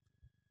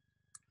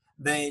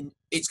 then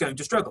it's going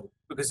to struggle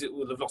because it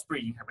will have lost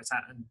breeding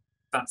habitat, and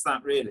that's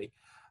that really.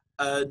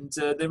 And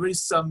there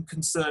is some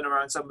concern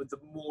around some of the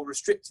more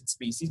restricted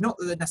species, not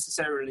that they're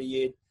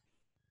necessarily in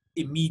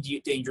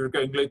immediate danger of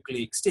going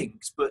locally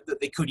extinct, but that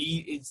they could,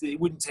 it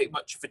wouldn't take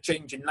much of a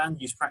change in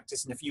land use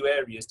practice in a few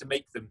areas to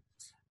make them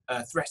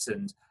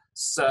threatened.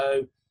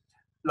 So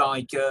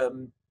like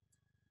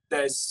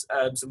there's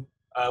some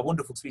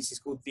wonderful species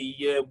called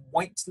the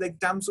white-legged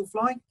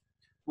damselfly,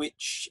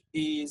 which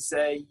is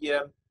a,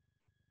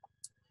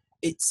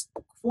 it's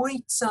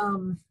quite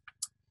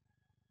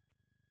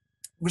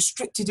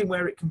restricted in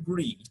where it can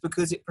breed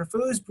because it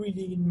prefers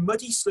breeding in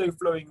muddy,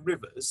 slow-flowing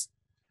rivers,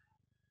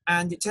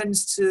 and it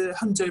tends to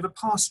hunt over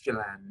pasture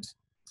land.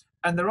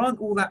 And there aren't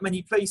all that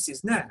many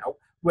places now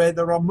where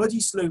there are muddy,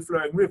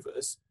 slow-flowing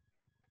rivers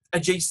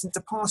adjacent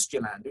to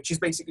pasture land, which is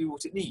basically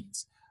what it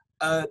needs.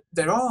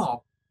 There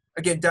are,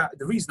 again,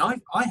 the reason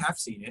I have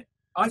seen it,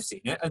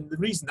 and the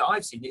reason that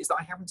I've seen it is that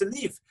I happen to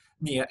live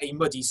near a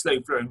muddy,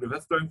 slow-flowing river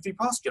flowing through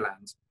pasture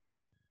land,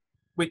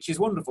 which is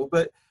wonderful.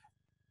 But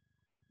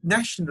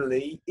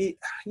nationally,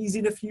 he's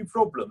in a few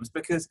problems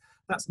because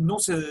that's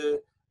not a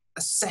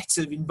set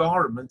of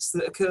environments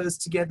that occurs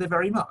together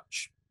very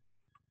much.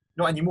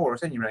 Not anymore,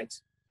 at any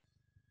rate.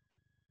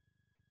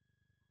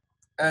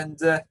 And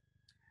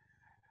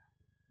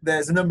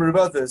there's a number of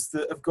others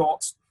that have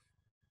got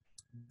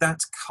that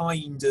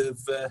kind of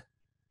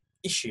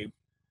issue.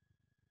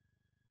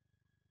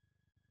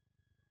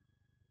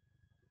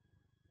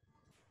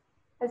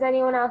 Has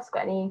anyone else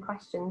got any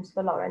questions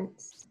for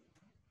Laurence?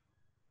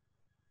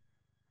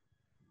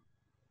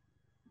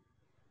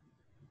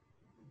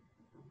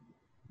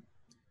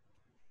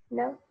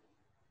 No?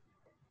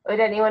 Would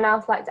anyone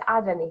else like to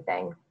add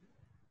anything?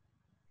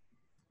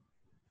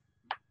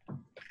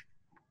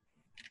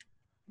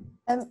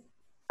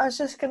 I was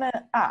just going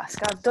to ask,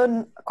 I've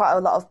done quite a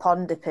lot of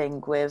pond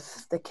dipping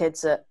with the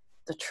kids at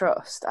the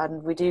Trust,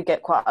 and we do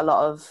get quite a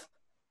lot of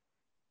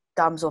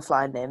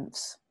damselfly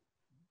nymphs.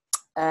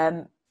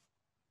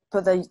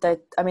 But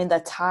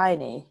they're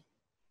tiny.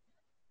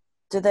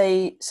 Do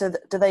they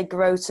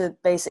grow to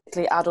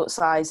basically adult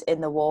size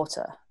in the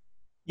water?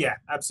 Yeah,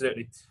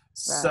 absolutely. Right.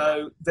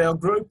 So they'll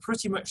grow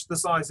pretty much the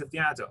size of the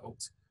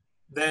adult.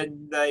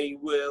 Then they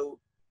will,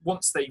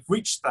 once they've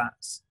reached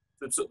that,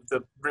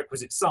 the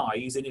requisite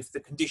size, and if the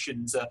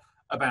conditions are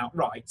about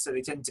right, so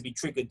they tend to be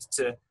triggered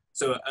to,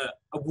 so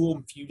a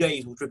warm few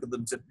days will trigger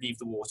them to leave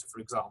the water, for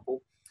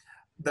example.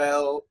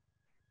 They'll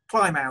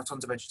climb out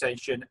onto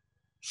vegetation,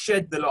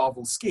 shed the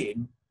larval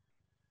skin,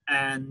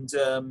 and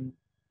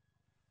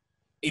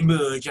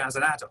emerge as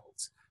an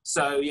adult.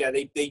 So yeah,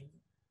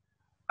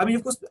 I mean,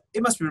 of course,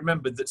 it must be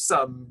remembered that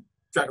some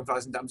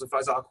dragonflies and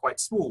damselflies are quite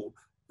small,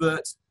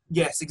 but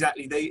yes,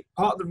 exactly.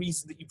 Part of the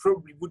reason that you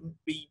probably wouldn't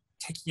be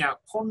taking out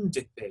pond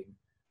dipping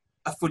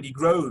a fully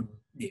grown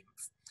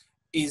nymph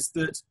is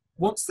that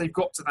once they've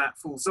got to that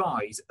full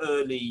size,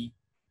 early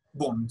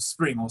one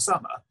spring or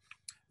summer,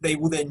 they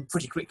will then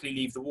pretty quickly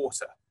leave the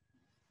water.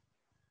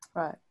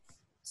 Right.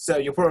 So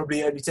you're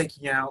probably only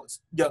taking out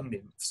young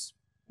nymphs.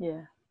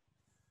 Yeah.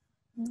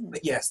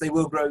 But yes, they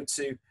will grow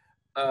to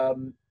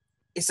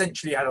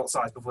essentially adult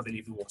size before they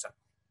leave the water.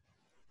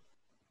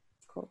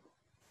 Cool.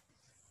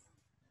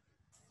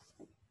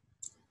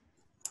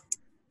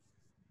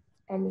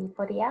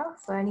 Anybody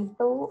else or any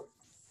thoughts?